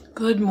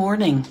Good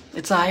morning.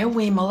 It's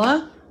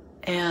Iowimala,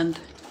 and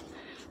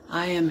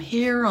I am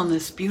here on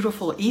this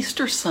beautiful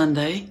Easter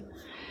Sunday,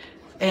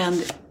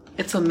 and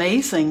it's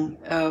amazing.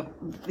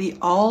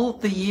 All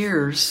the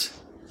years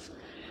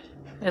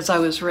as I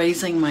was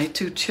raising my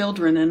two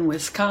children in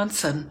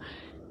Wisconsin,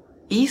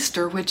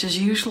 Easter, which is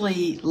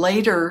usually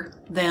later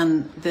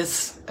than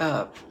this,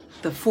 the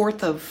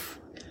 4th of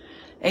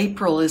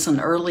April is an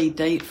early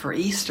date for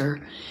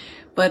Easter,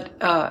 but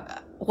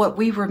what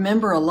we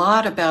remember a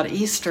lot about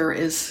Easter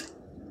is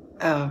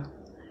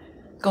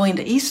going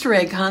to Easter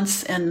egg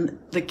hunts, and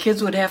the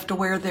kids would have to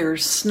wear their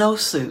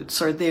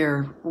snowsuits or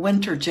their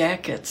winter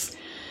jackets.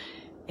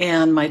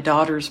 And my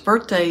daughter's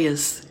birthday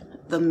is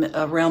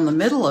around the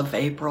middle of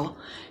April,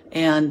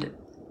 and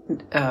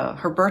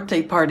her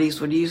birthday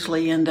parties would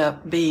usually end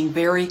up being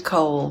very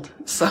cold.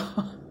 So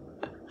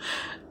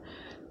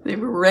they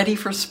were ready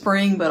for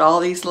spring, but all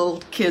these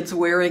little kids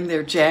wearing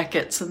their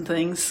jackets and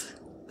things.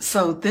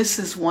 So this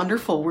is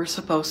wonderful. We're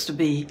supposed to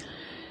be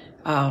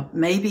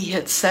maybe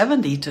hit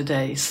 70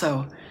 today.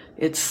 So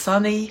it's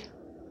sunny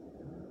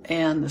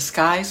and the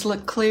skies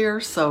look clear.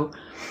 So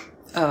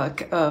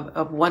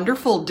a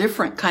wonderful,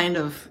 different kind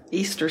of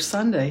Easter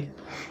Sunday.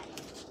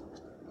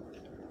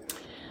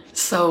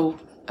 So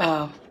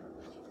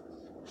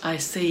I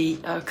see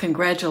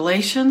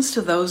congratulations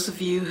to those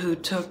of you who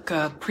took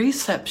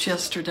precepts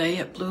yesterday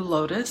at Blue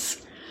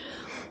Lotus.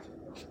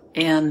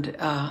 And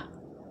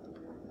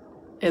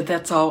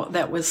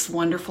that was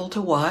wonderful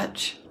to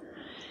watch.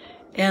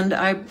 And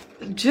I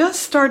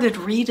just started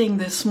reading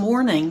this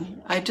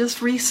morning. I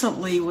just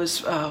recently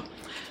was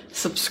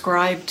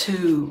subscribed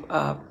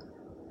to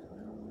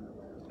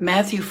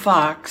Matthew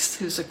Fox,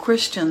 who's a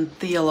Christian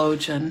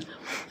theologian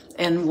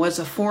and was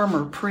a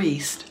former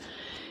priest.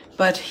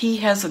 But he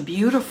has a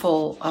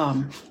beautiful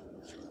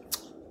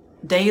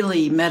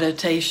daily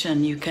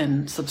meditation you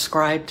can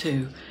subscribe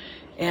to.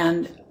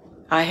 And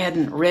I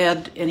hadn't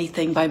read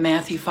anything by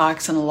Matthew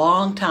Fox in a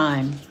long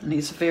time, and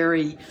he's a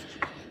very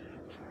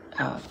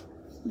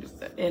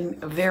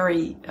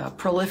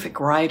prolific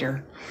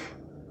writer.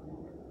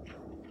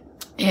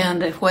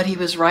 And what he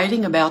was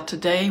writing about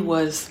today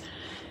was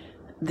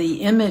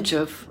the image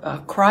of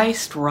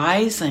Christ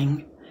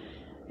rising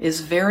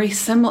is very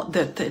similar,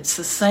 that it's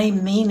the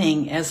same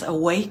meaning as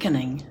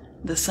awakening,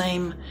 the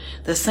same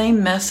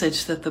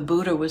message that the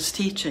Buddha was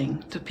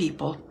teaching to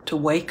people to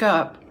wake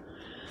up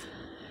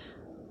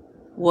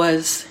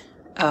was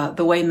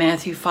the way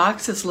Matthew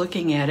Fox is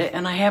looking at it.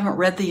 And I haven't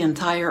read the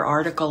entire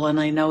article, and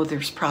I know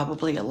there's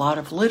probably a lot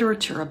of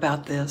literature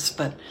about this,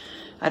 but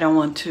I don't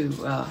want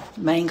to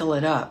mangle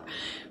it up.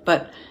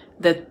 But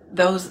that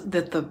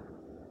the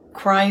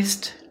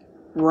Christ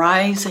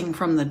rising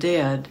from the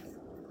dead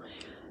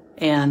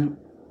and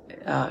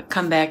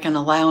come back and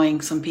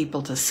allowing some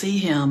people to see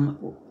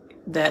him,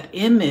 that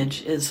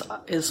image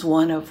is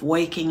one of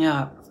waking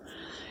up.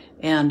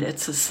 And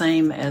it's the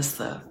same as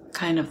the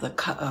kind of the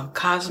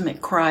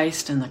cosmic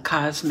Christ and the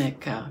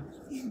cosmic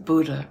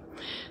Buddha,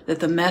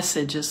 that the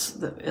message is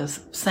the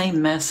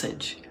same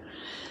message.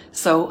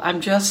 So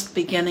I'm just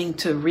beginning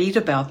to read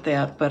about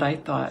that, but I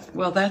thought,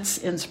 well, that's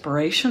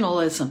inspirational,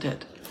 isn't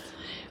it?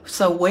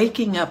 So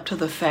waking up to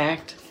the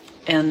fact,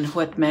 and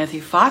what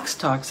Matthew Fox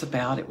talks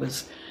about, it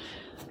was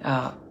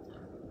that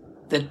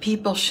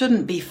people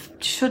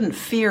shouldn't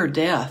fear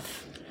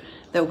death,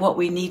 that what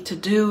we need to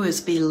do is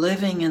be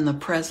living in the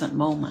present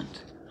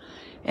moment.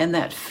 And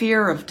that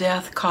fear of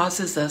death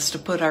causes us to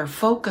put our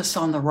focus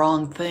on the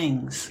wrong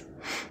things.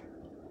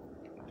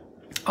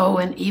 Oh,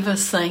 and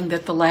Eva's saying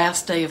that the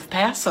last day of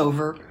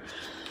Passover,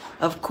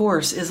 of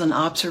course, is an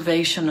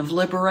observation of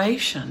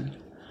liberation.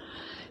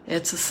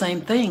 It's the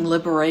same thing,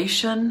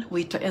 liberation.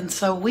 And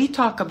so we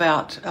talk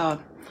about,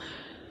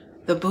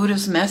 the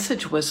Buddha's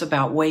message was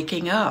about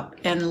waking up.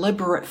 And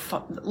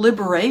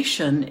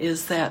liberation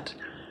is that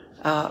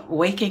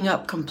waking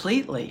up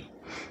completely.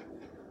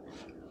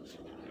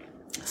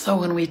 So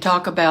when we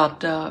talk about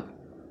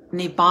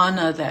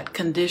nibbana, that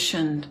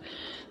conditioned,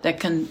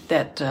 that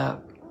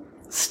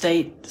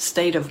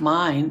state of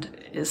mind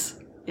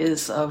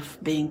is of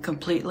being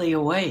completely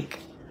awake.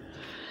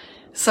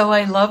 So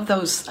I love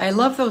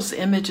those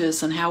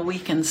images and how we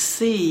can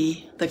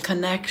see the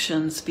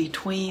connections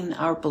between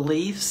our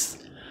beliefs,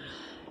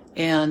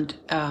 and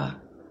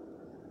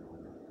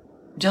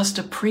just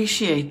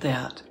appreciate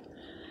that,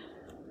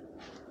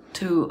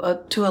 to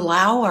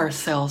allow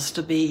ourselves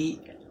to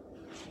be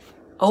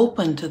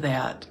open to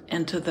that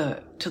and to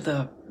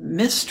the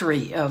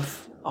mystery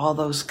of all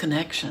those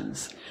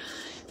connections.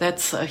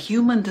 That's a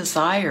human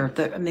desire.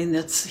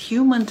 It's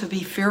human to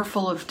be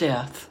fearful of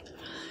death.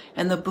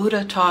 And the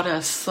Buddha taught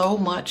us so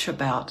much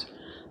about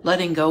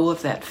letting go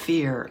of that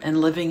fear and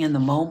living in the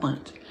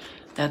moment.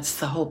 That's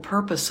the whole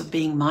purpose of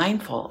being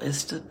mindful,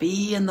 is to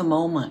be in the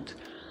moment,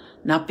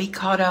 not be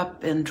caught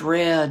up in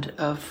dread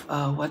of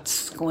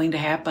what's going to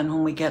happen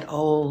when we get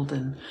old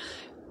and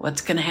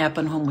what's going to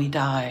happen when we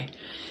die.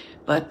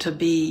 But to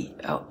be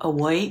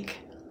awake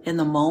in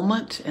the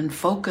moment and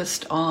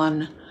focused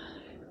on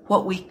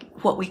what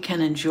we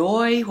can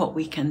enjoy, what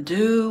we can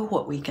do,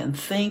 what we can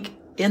think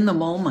in the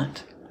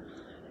moment,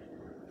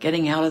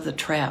 getting out of the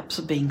traps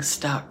of being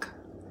stuck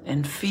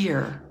and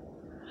fear.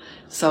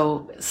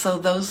 So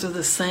those are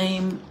the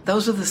same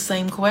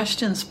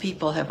questions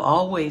people have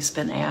always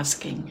been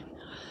asking.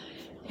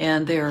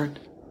 And there are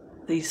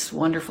these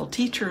wonderful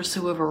teachers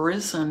who have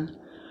arisen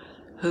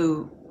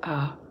who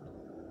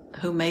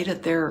made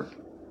it their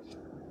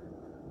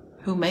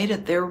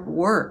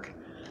work.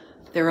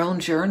 Their own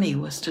journey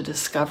was to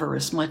discover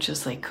as much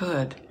as they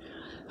could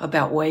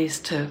about ways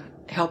to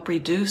help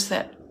reduce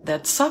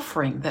that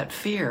suffering, that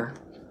fear.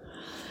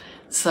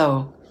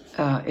 So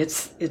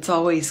it's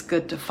always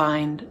good to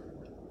find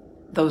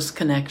those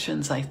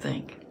connections, I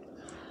think.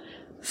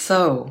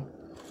 So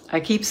I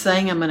keep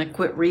saying I'm going to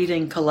quit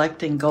reading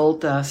Collecting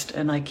Gold Dust,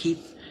 and I keep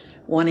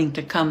wanting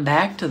to come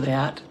back to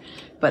that.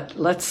 But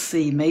let's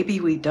see, maybe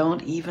we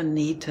don't even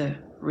need to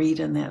read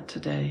in that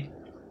today.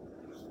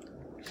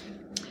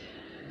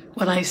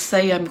 When I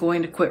say I'm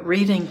going to quit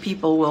reading,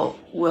 people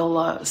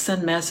will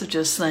send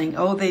messages saying,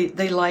 oh,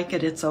 they like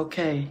it, it's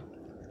okay.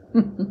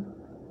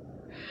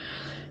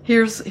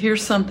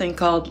 Here's something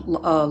called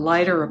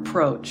Lighter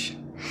Approach,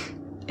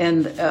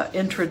 and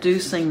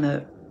introducing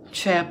the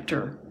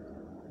chapter.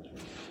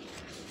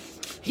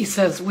 He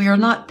says, we are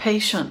not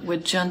patient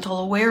with gentle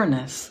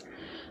awareness.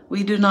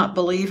 We do not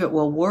believe it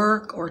will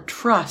work or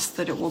trust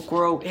that it will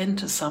grow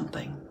into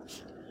something.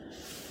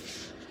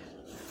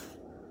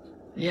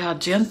 Yeah,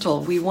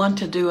 gentle. We want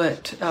to do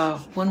it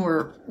when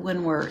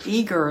we're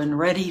eager and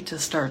ready to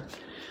start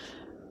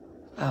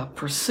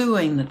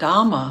pursuing the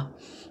Dhamma.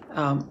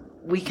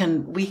 We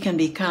can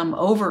become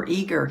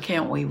over-eager,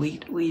 can't we?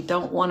 We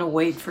don't want to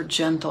wait for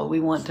gentle. We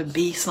want to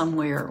be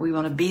somewhere. We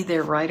want to be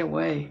there right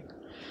away.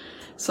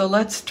 So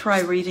let's try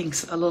reading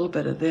a little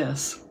bit of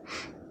this.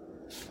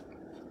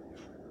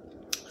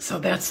 So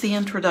that's the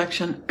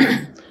introduction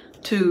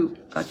to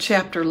a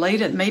chapter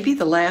late, maybe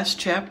the last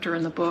chapter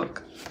in the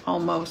book,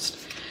 almost,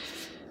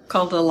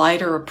 called The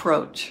Lighter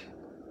Approach.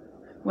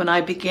 When I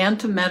began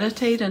to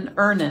meditate in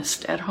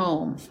earnest at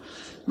home,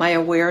 my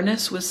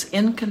awareness was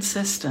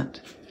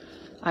inconsistent.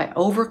 I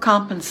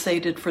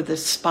overcompensated for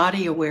this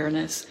spotty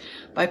awareness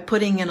by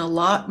putting in a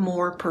lot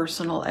more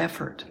personal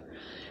effort.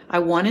 I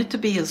wanted to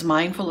be as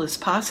mindful as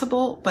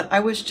possible, but I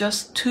was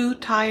just too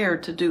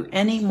tired to do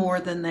any more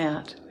than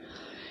that.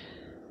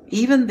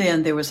 Even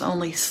then, there was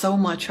only so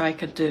much I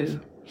could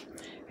do.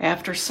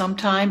 After some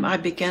time, I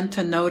began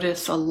to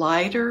notice a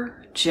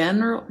lighter,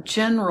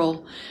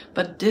 general,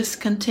 but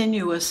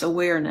discontinuous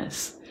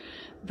awareness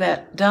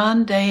that,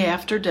 done day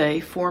after day,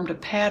 formed a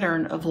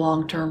pattern of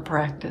long-term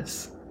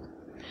practice.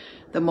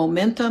 The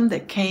momentum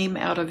that came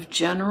out of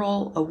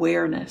general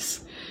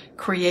awareness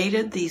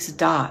created these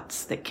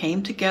dots that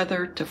came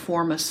together to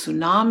form a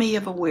tsunami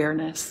of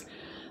awareness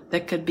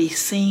that could be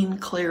seen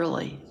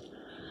clearly.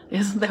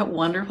 Isn't that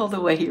wonderful,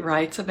 the way he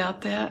writes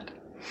about that?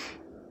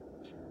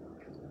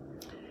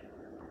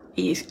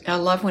 I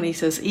love when he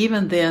says,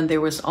 even then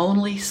there was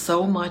only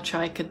so much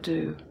I could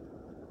do.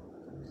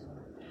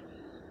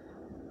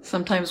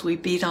 Sometimes we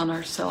beat on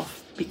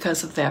ourselves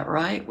because of that,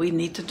 right? We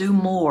need to do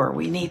more.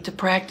 We need to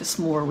practice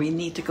more. We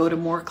need to go to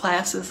more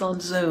classes on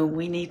Zoom.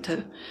 We need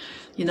to,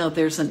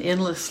 there's an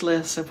endless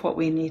list of what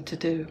we need to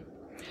do.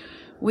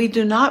 We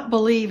do not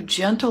believe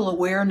gentle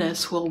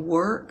awareness will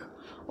work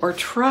or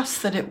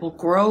trust that it will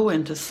grow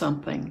into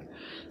something,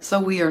 so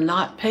we are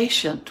not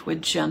patient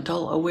with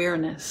gentle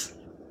awareness.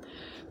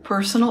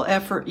 Personal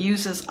effort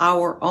uses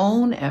our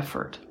own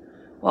effort,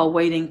 while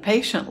waiting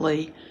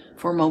patiently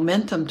for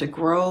momentum to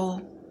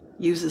grow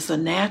uses a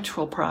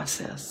natural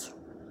process.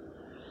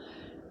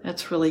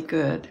 That's really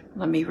good.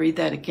 Let me read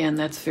that again.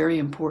 That's very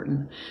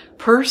important.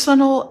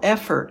 Personal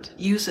effort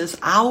uses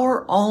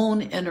our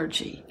own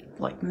energy,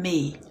 like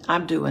me,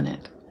 I'm doing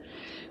it,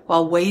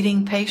 while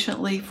waiting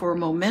patiently for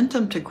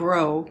momentum to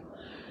grow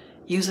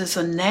uses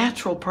a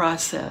natural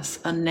process,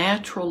 a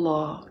natural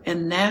law,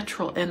 and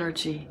natural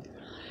energy.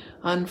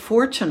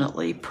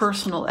 Unfortunately,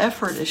 personal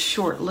effort is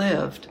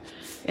short-lived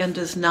and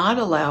does not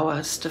allow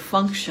us to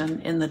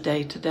function in the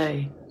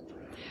day-to-day.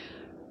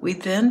 We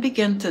then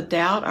begin to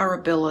doubt our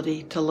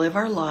ability to live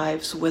our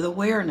lives with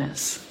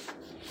awareness.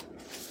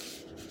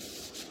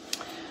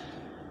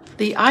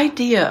 The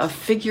idea of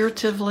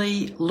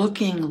figuratively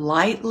looking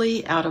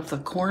lightly out of the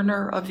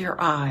corner of your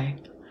eye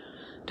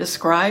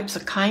describes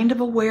a kind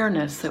of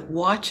awareness that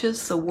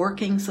watches the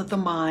workings of the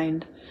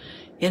mind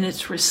in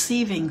its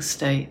receiving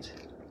state.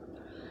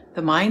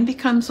 The mind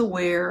becomes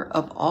aware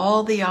of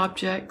all the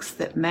objects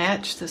that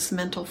match this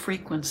mental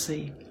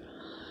frequency.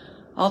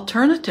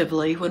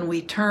 Alternatively, when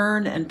we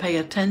turn and pay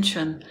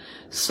attention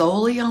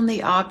solely on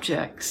the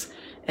objects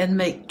and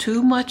make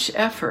too much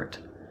effort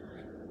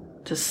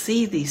to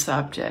see these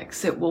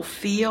objects, it will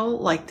feel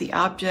like the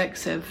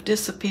objects have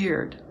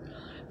disappeared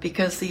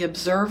because the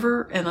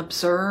observer and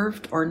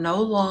observed are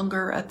no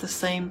longer at the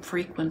same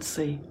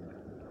frequency.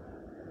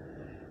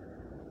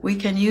 We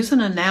can use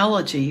an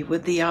analogy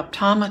with the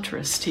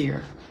optometrist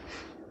here.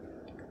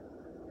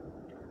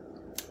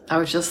 I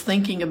was just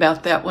thinking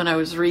about that when I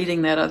was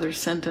reading that other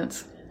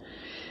sentence.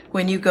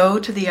 When you go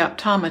to the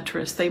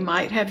optometrist, they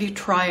might have you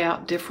try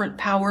out different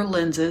power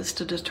lenses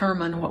to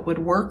determine what would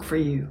work for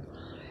you.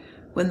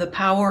 When the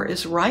power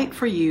is right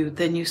for you,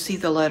 then you see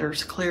the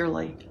letters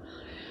clearly.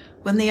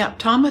 When the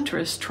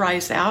optometrist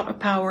tries out a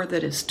power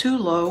that is too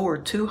low or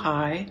too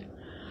high,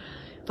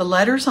 the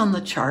letters on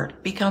the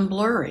chart become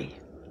blurry.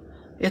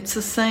 It's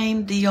the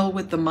same deal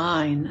with the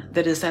mind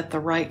that is at the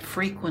right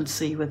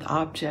frequency with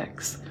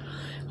objects.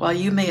 While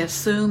you may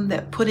assume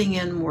that putting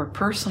in more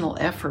personal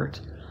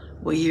effort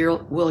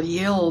will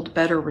yield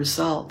better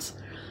results,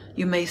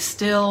 you may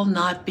still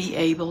not be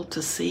able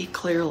to see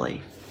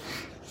clearly.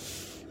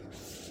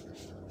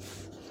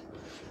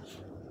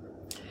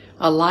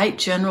 A light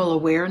general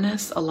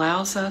awareness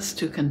allows us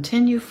to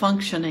continue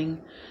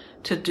functioning,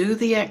 to do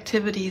the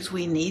activities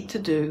we need to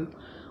do,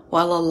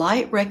 while a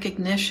light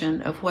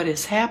recognition of what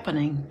is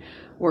happening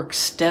works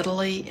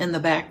steadily in the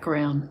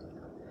background.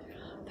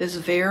 This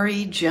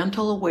very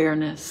gentle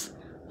awareness,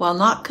 while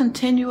not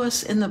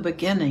continuous in the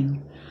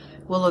beginning,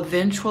 will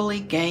eventually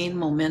gain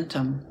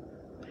momentum.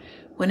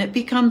 When it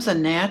becomes a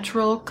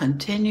natural,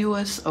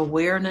 continuous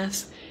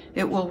awareness,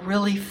 it will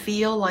really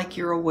feel like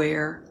you're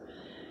aware,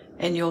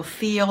 and you'll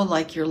feel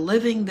like you're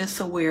living this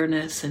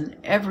awareness in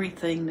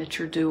everything that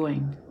you're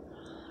doing.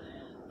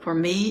 For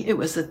me, it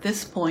was at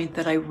this point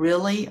that I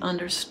really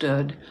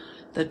understood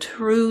the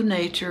true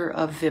nature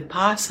of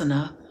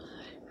vipassana,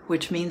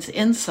 which means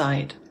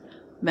insight,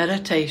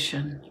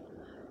 meditation,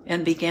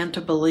 and began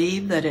to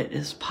believe that it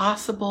is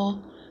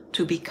possible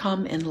to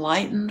become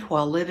enlightened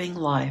while living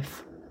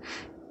life.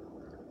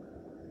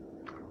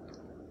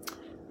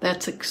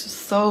 That's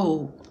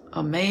so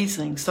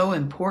amazing, so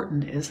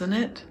important, isn't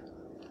it?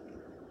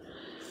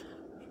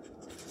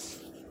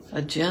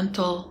 A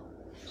gentle,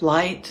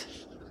 light,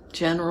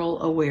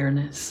 general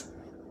awareness.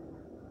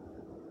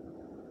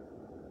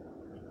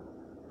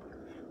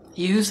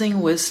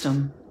 Using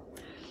wisdom.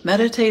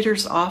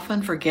 Meditators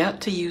often forget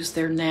to use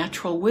their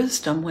natural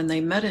wisdom when they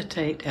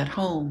meditate at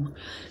home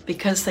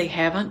because they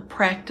haven't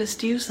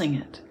practiced using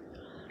it.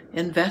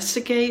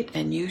 Investigate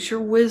and use your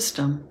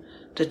wisdom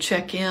to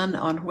check in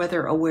on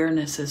whether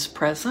awareness is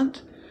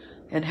present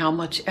and how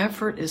much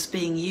effort is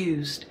being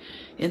used,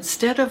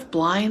 instead of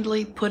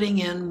blindly putting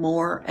in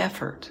more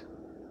effort.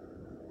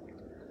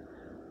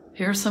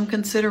 Here are some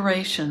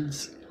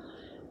considerations.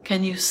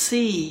 Can you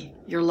see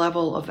your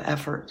level of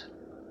effort?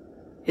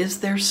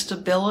 Is there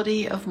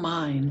stability of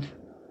mind?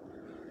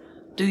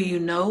 Do you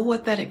know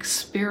what that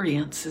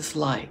experience is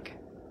like?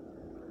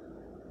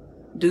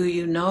 Do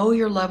you know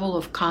your level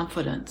of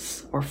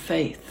confidence or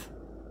faith?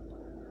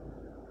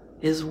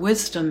 Is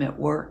wisdom at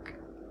work?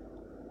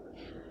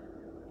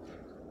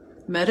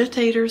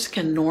 Meditators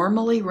can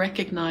normally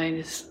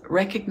recognize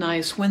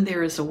when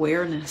there is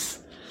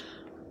awareness.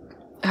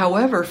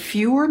 However,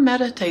 fewer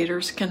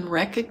meditators can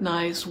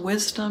recognize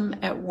wisdom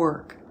at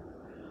work.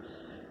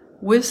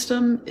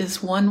 Wisdom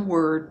is one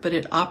word, but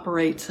it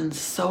operates in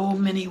so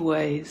many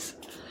ways.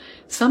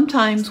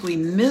 Sometimes we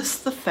miss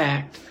the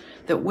fact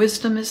that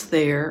wisdom is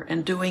there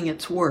and doing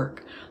its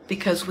work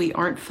because we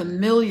aren't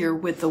familiar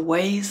with the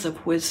ways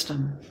of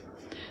wisdom.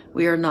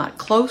 We are not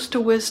close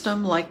to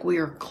wisdom like we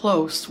are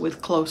close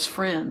with close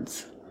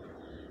friends.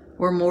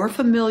 We're more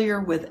familiar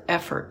with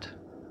effort.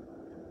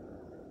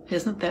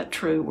 Isn't that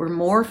true? We're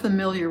more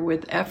familiar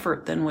with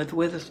effort than with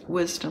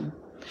wisdom.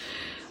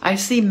 I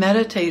see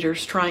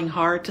meditators trying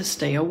hard to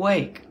stay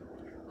awake.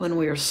 When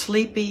we are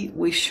sleepy,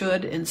 we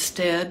should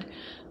instead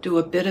do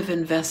a bit of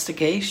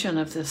investigation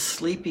of this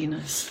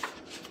sleepiness.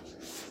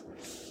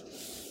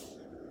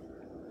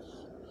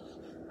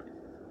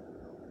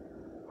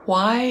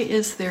 Why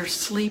is there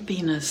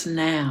sleepiness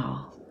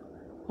now?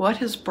 What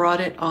has brought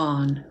it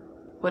on?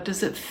 What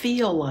does it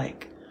feel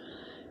like?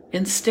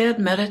 Instead,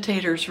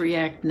 meditators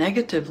react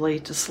negatively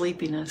to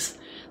sleepiness.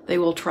 They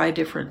will try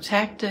different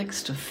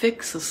tactics to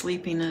fix the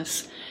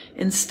sleepiness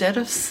instead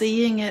of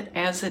seeing it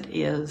as it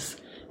is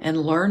and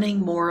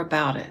learning more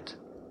about it.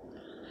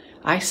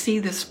 I see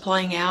this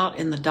playing out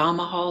in the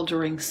Dhamma hall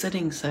during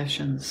sitting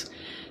sessions.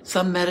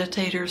 Some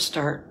meditator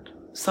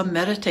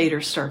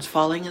starts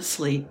falling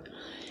asleep,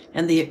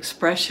 and the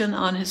expression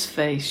on his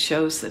face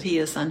shows that he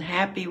is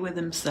unhappy with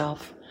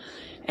himself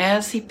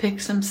as he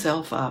picks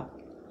himself up.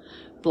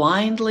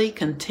 Blindly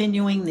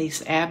continuing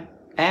these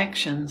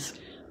actions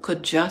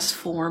could just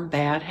form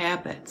bad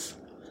habits.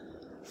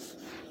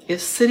 If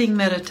sitting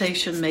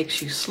meditation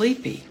makes you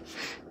sleepy,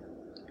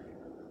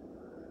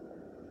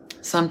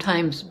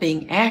 sometimes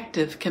being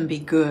active can be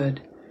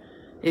good.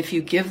 If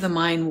you give the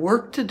mind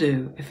work to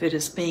do, if it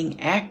is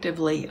being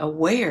actively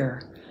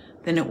aware,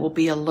 then it will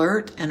be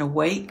alert and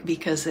awake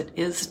because it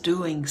is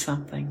doing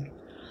something.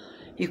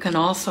 You can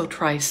also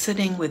try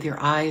sitting with your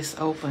eyes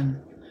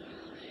open.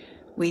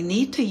 We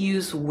need to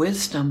use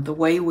wisdom the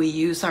way we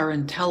use our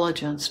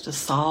intelligence to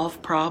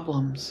solve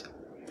problems,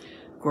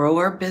 grow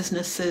our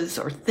businesses,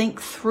 or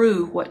think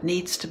through what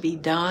needs to be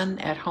done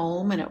at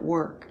home and at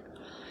work.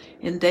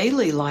 In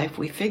daily life,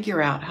 we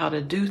figure out how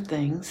to do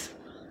things,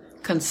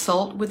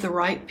 consult with the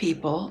right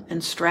people,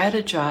 and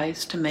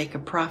strategize to make a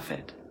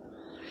profit.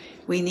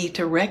 We need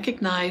to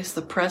recognize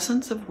the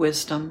presence of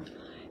wisdom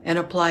and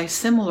apply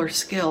similar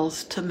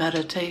skills to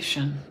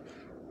meditation.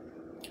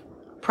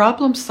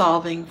 Problem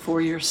solving for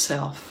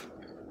yourself.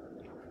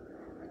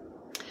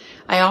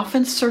 I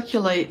often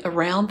circulate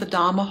around the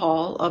Dhamma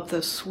hall of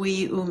the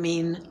Sui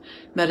Umin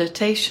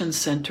Meditation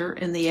Center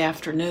in the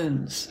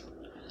afternoons.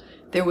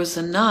 There was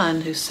a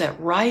nun who sat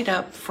right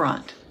up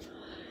front,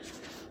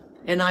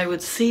 and I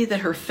would see that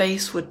her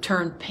face would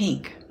turn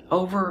pink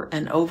over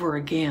and over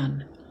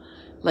again.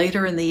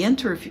 Later in the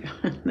interview,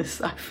 this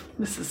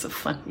is a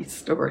funny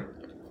story.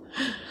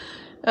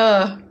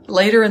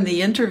 Later in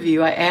the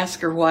interview, I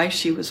asked her why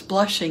she was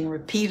blushing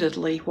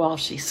repeatedly while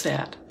she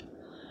sat.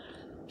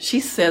 She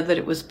said that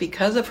it was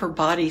because of her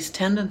body's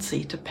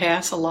tendency to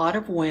pass a lot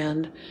of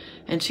wind,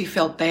 and she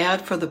felt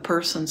bad for the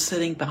person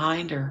sitting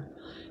behind her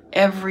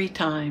every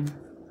time.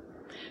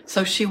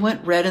 So she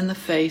went red in the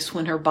face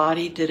when her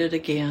body did it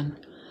again.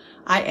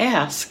 I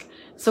asked,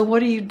 "So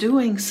what are you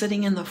doing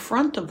sitting in the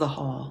front of the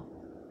hall?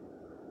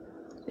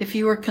 If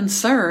you are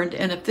concerned,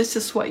 and if this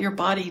is what your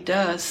body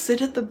does,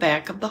 sit at the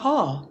back of the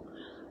hall.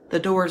 The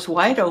door is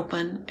wide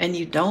open, and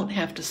you don't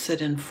have to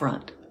sit in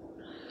front."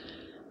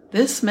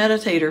 This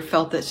meditator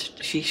felt that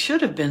she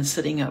should have been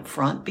sitting up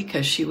front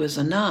because she was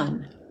a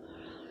nun.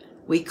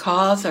 We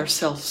cause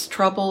ourselves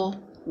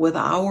trouble with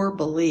our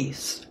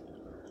beliefs.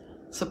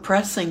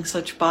 Suppressing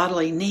such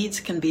bodily needs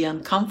can be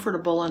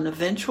uncomfortable and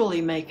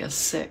eventually make us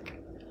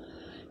sick.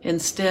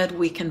 Instead,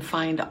 we can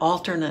find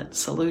alternate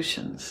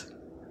solutions.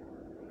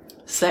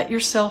 Set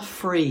yourself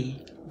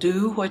free.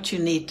 Do what you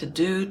need to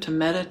do to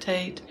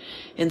meditate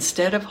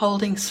instead of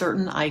holding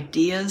certain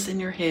ideas in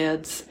your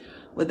heads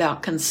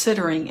without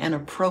considering an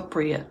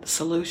appropriate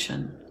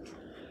solution.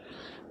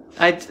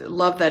 I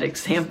love that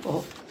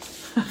example.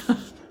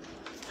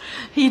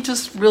 He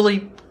just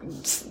really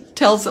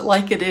tells it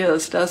like it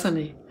is, doesn't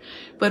he?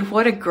 But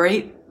what a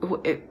great,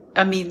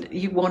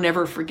 you won't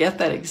ever forget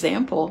that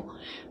example,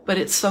 but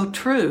it's so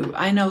true.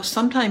 I know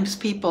sometimes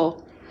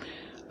people,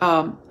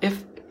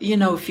 if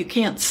you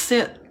can't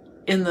sit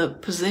in the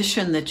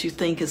position that you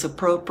think is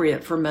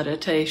appropriate for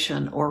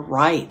meditation or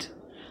right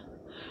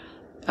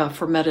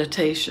for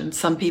meditation,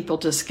 some people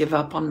just give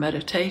up on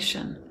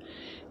meditation.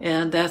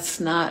 And that's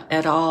not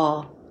at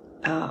all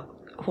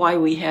why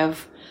we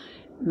have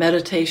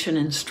meditation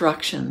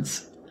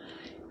instructions.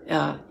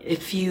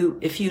 If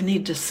you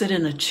need to sit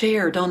in a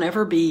chair, don't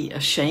ever be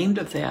ashamed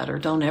of that, or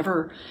don't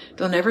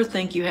ever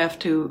think you have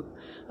to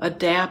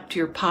adapt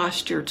your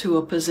posture to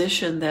a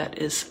position that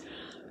is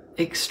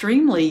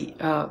extremely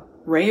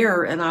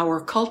rare in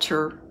our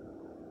culture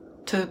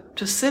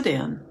to sit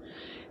in.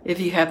 If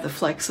you have the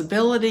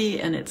flexibility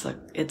and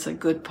it's a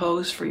good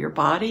pose for your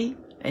body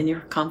and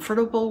you're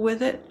comfortable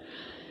with it,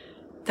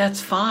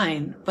 that's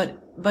fine.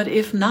 But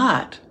if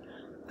not,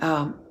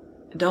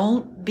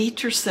 don't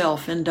beat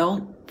yourself and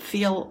don't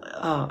feel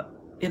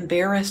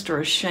embarrassed or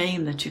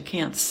ashamed that you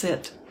can't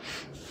sit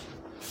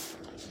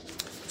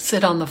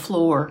on the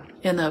floor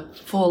in a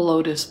full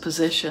lotus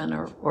position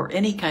or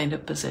any kind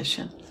of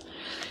position.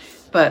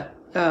 But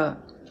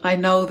I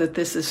know that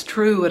this is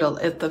true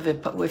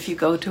if you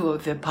go to a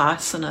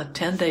Vipassana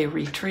 10-day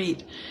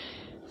retreat.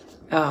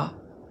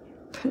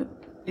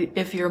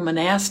 If you're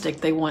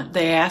monastic,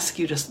 they ask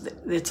you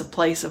it's a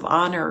place of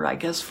honor, I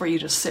guess, for you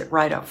to sit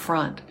right up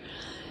front.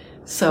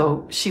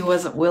 So she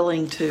wasn't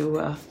willing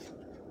to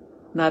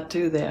not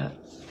do that.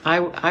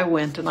 I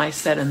went and I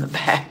sat in the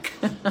back.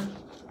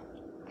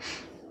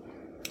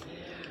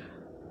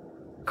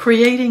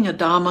 Creating a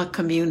Dhamma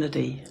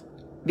community.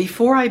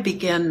 Before I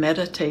began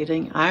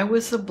meditating, I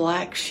was the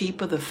black sheep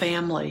of the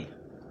family.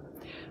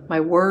 My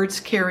words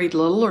carried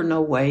little or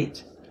no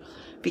weight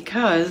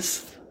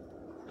because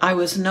I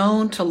was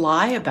known to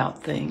lie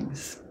about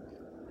things.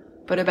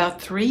 But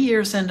about 3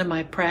 years into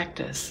my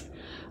practice,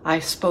 I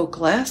spoke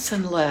less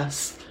and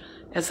less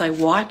as I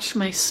watched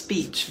my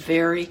speech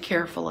very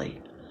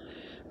carefully.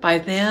 By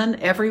then,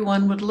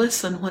 everyone would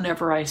listen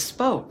whenever I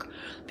spoke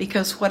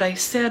because what I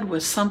said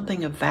was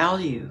something of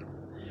value.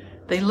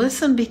 They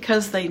listened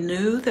because they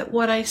knew that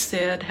what I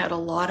said had a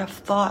lot of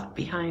thought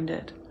behind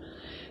it.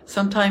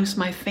 Sometimes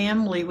my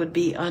family would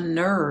be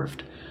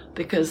unnerved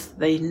because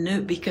they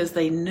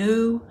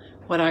knew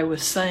what I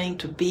was saying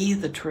to be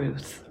the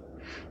truth.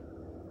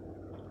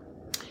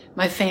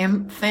 My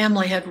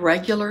family had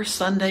regular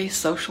Sunday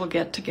social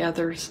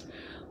get-togethers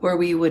where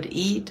we would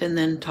eat and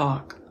then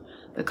talk.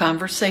 The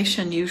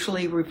conversation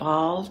usually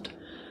revolved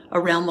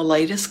around the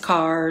latest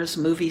cars,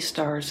 movie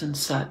stars, and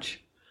such.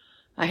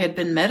 I had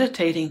been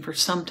meditating for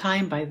some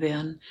time by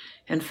then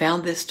and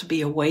found this to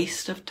be a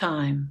waste of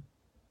time.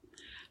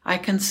 I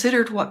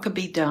considered what could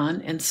be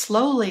done, and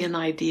slowly an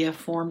idea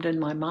formed in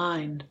my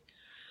mind.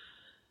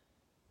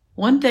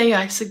 One day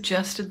I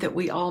suggested that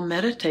we all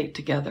meditate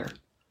together.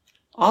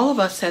 All of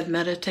us had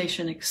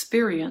meditation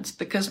experience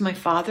because my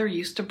father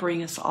used to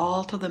bring us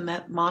all to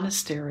the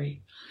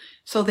monastery,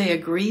 so they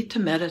agreed to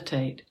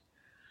meditate.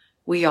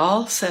 We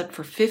all sat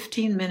for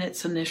 15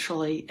 minutes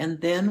initially,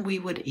 and then we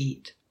would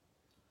eat.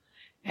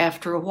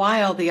 After a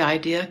while, the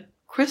idea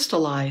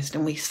crystallized,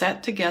 and we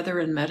sat together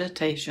in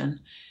meditation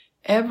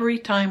every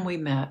time we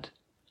met.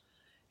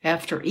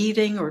 After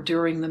eating or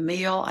during the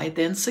meal, I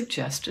then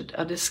suggested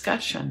a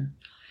discussion,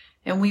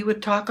 and we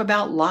would talk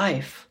about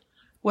life,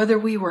 whether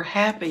we were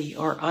happy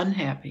or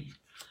unhappy.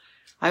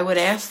 I would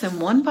ask them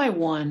one by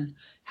one,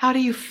 how do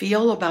you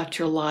feel about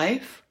your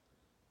life?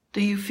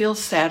 Do you feel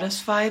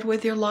satisfied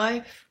with your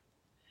life?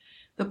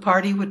 The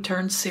party would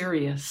turn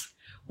serious.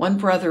 One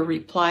brother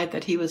replied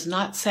that he was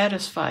not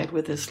satisfied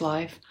with his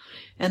life,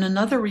 and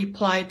another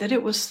replied that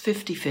it was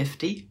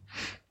 50-50.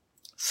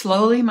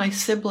 Slowly, my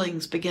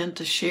siblings began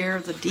to share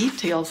the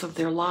details of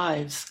their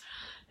lives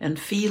and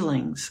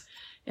feelings,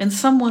 and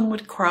someone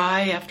would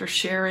cry after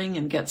sharing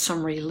and get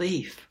some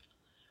relief.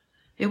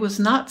 It was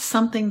not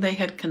something they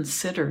had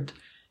considered.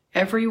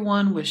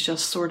 Everyone was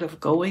just sort of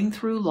going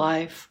through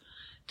life.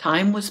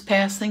 Time was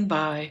passing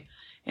by,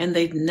 and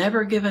they'd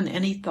never given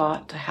any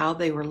thought to how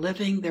they were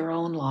living their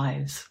own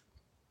lives.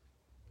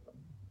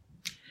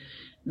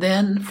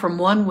 Then, from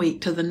one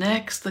week to the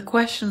next, the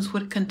questions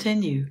would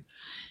continue.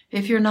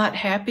 If you're not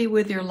happy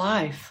with your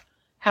life,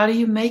 how do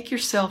you make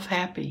yourself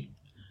happy?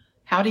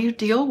 How do you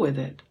deal with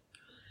it?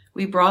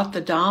 We brought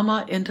the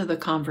Dhamma into the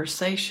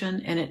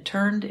conversation, and it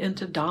turned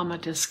into Dhamma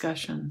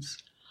discussions.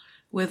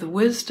 With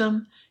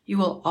wisdom, you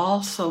will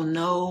also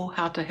know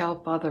how to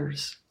help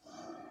others.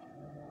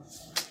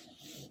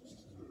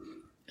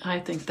 I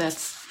think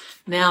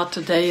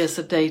today is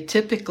a day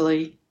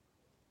typically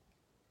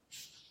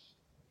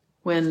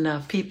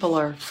when people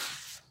are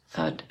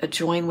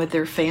join with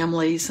their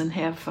families and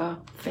have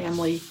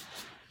family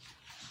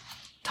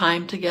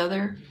time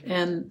together.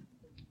 And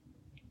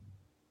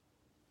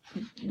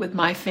with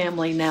my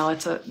family now,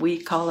 we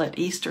call it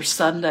Easter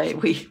Sunday.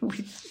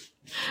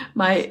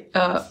 My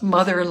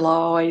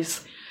mother-in-law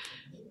always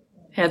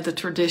had the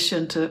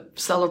tradition to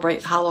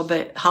celebrate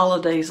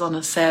holidays on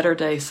a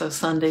Saturday, so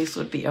Sundays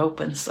would be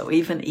open. So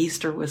even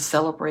Easter was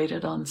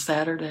celebrated on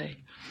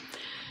Saturday.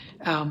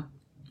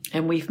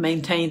 And we've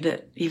maintained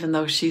it even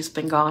though she's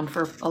been gone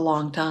for a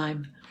long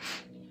time.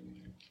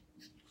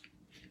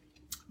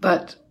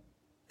 But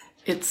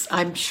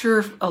I'm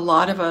sure a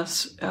lot of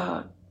us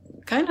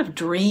kind of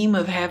dream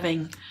of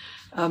having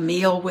a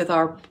meal with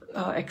our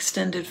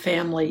extended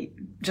family,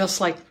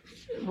 just like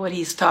what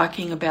he's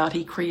talking about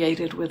he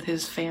created with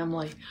his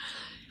family.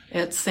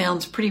 It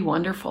sounds pretty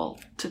wonderful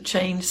to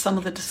change some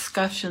of the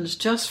discussions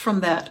just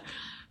from that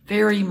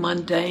very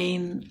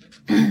mundane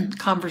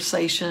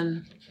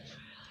conversation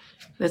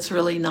that's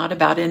really not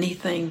about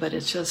anything, but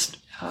it's just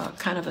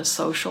kind of a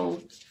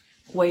social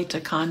way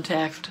to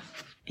contact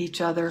each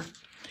other,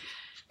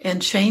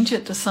 and change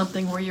it to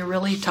something where you're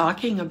really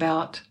talking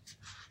about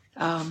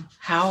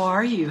how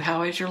are you?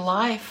 How is your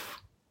life?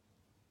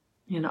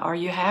 Are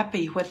you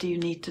happy? What do you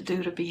need to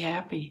do to be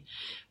happy?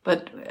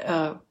 But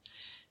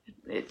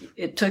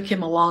it took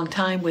him a long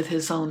time with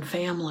his own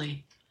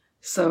family.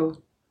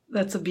 So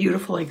that's a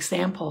beautiful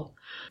example.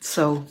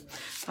 So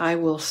I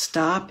will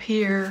stop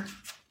here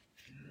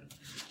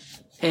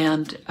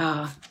and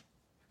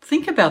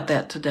think about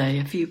that today.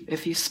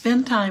 If you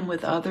spend time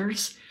with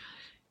others,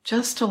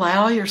 just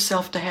allow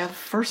yourself to have,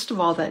 first of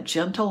all, that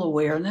gentle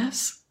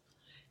awareness.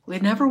 We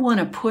never want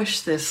to push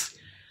this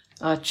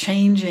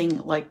changing,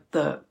 like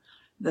the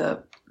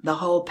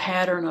whole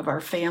pattern of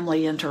our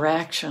family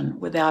interaction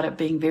without it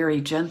being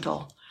very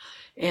gentle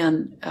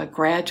and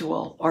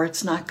gradual, or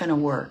it's not going to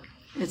work.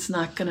 It's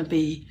not going to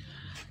be.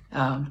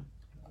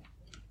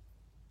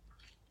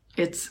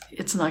 It's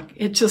just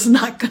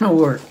not going to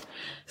work.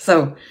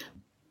 So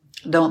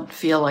don't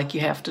feel like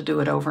you have to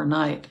do it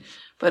overnight,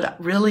 but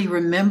really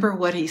remember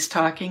what he's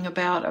talking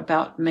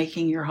about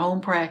making your home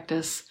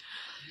practice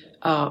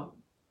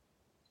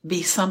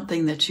be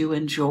something that you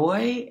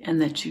enjoy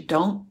and that you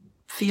don't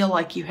feel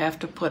like you have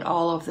to put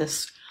all of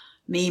this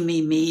me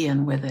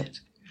in with it.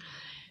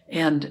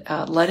 And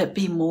let it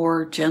be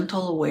more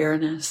gentle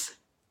awareness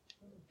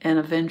and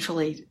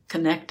eventually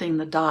connecting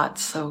the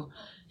dots so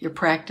your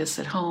practice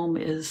at home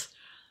is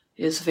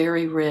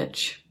very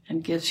rich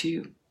and gives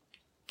you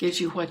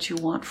what you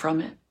want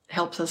from it.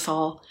 Helps us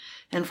all.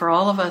 And for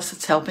all of us,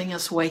 it's helping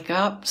us wake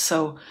up.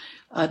 So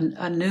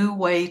a new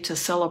way to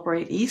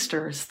celebrate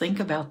Easter is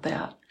think about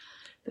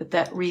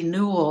that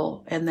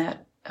renewal and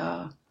that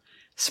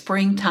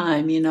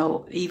springtime,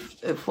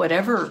 if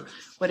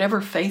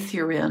whatever faith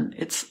you're in,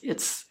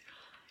 it's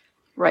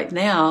right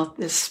now,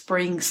 this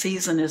spring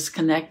season is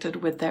connected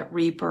with that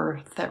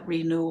rebirth, that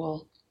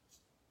renewal,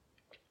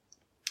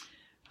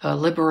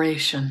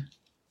 liberation.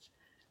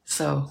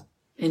 So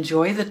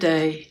enjoy the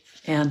day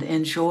and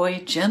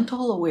enjoy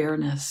gentle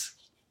awareness.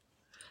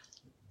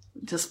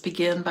 Just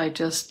begin by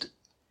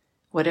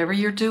whatever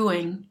you're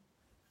doing,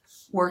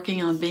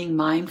 working on being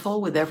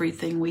mindful with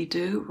everything we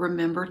do.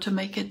 Remember to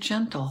make it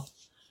gentle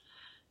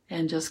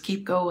and just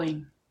keep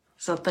going.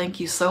 So thank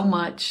you so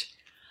much.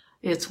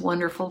 It's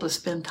wonderful to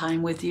spend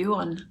time with you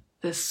on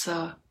this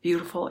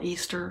beautiful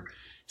Easter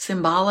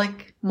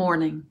symbolic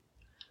morning.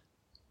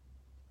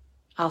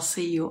 I'll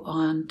see you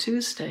on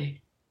Tuesday.